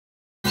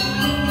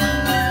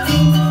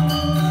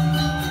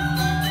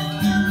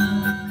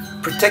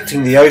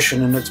Protecting the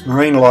ocean and its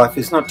marine life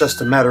is not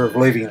just a matter of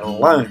leaving it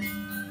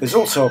alone. There's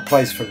also a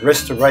place for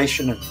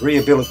restoration and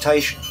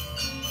rehabilitation.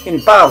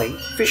 In Bali,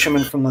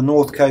 fishermen from the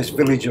north coast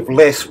village of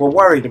Les were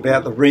worried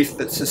about the reef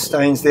that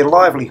sustains their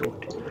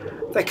livelihood.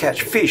 They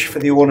catch fish for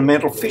the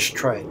ornamental fish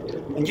trade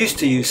and used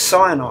to use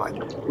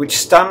cyanide, which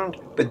stunned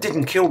but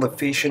didn't kill the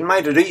fish and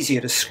made it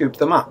easier to scoop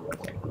them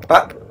up.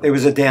 But there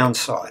was a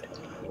downside.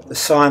 The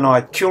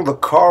cyanide killed the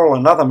coral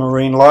and other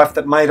marine life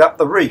that made up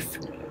the reef.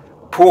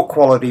 Poor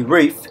quality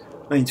reef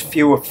means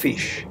fewer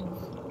fish.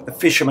 The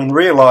fishermen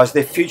realised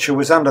their future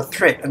was under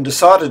threat and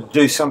decided to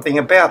do something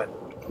about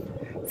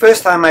it.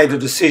 First they made a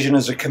decision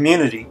as a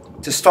community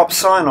to stop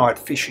cyanide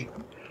fishing.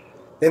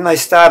 Then they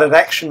started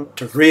action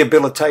to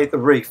rehabilitate the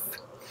reef.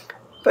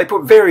 They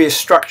put various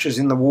structures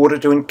in the water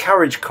to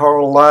encourage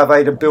coral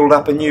larvae to build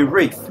up a new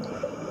reef.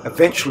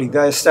 Eventually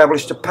they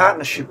established a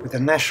partnership with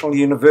the National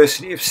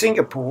University of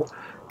Singapore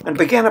and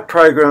began a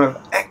program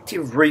of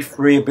active reef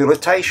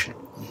rehabilitation,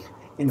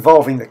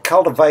 involving the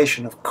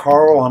cultivation of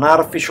coral on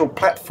artificial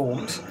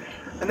platforms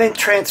and then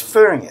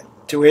transferring it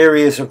to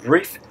areas of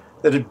reef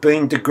that had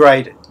been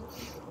degraded.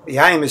 The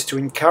aim is to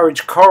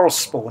encourage coral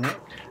spawning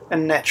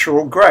and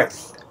natural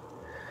growth.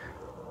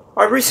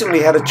 I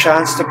recently had a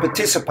chance to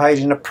participate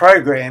in a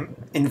program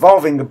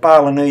involving the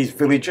Balinese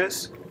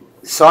villagers,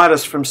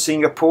 scientists from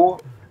Singapore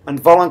and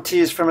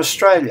volunteers from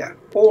Australia,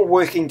 all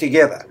working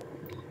together.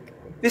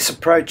 This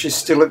approach is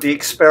still at the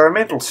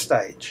experimental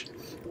stage,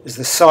 as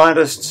the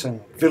scientists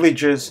and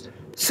villagers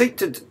seek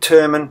to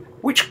determine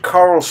which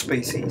coral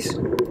species,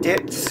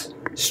 depths,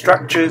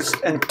 structures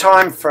and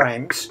time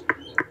frames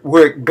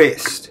work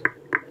best.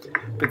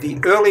 But the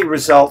early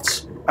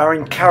results are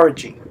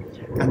encouraging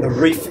and the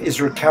reef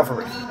is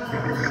recovering.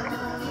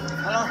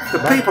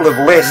 The people of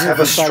Les have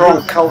a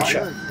strong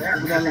culture.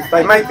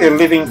 They make their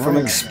living from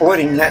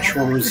exploiting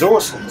natural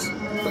resources,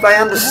 but they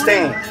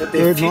understand that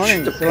their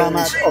future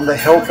depends on the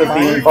health of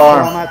the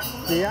environment.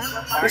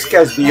 This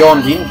goes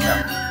beyond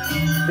income.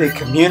 Their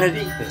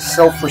community, their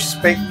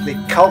self-respect,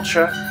 their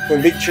culture,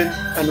 religion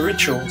and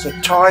rituals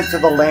are tied to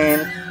the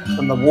land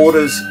and the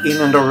waters in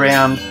and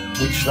around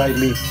which they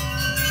live.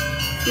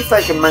 If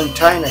they can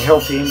maintain a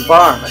healthy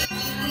environment,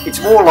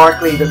 it's more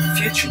likely that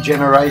future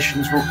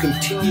generations will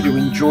continue to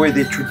enjoy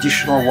their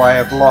traditional way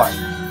of life.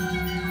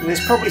 And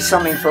there's probably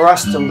something for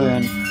us to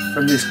learn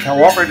from this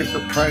cooperative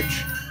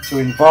approach to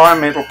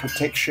environmental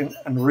protection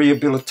and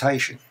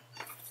rehabilitation.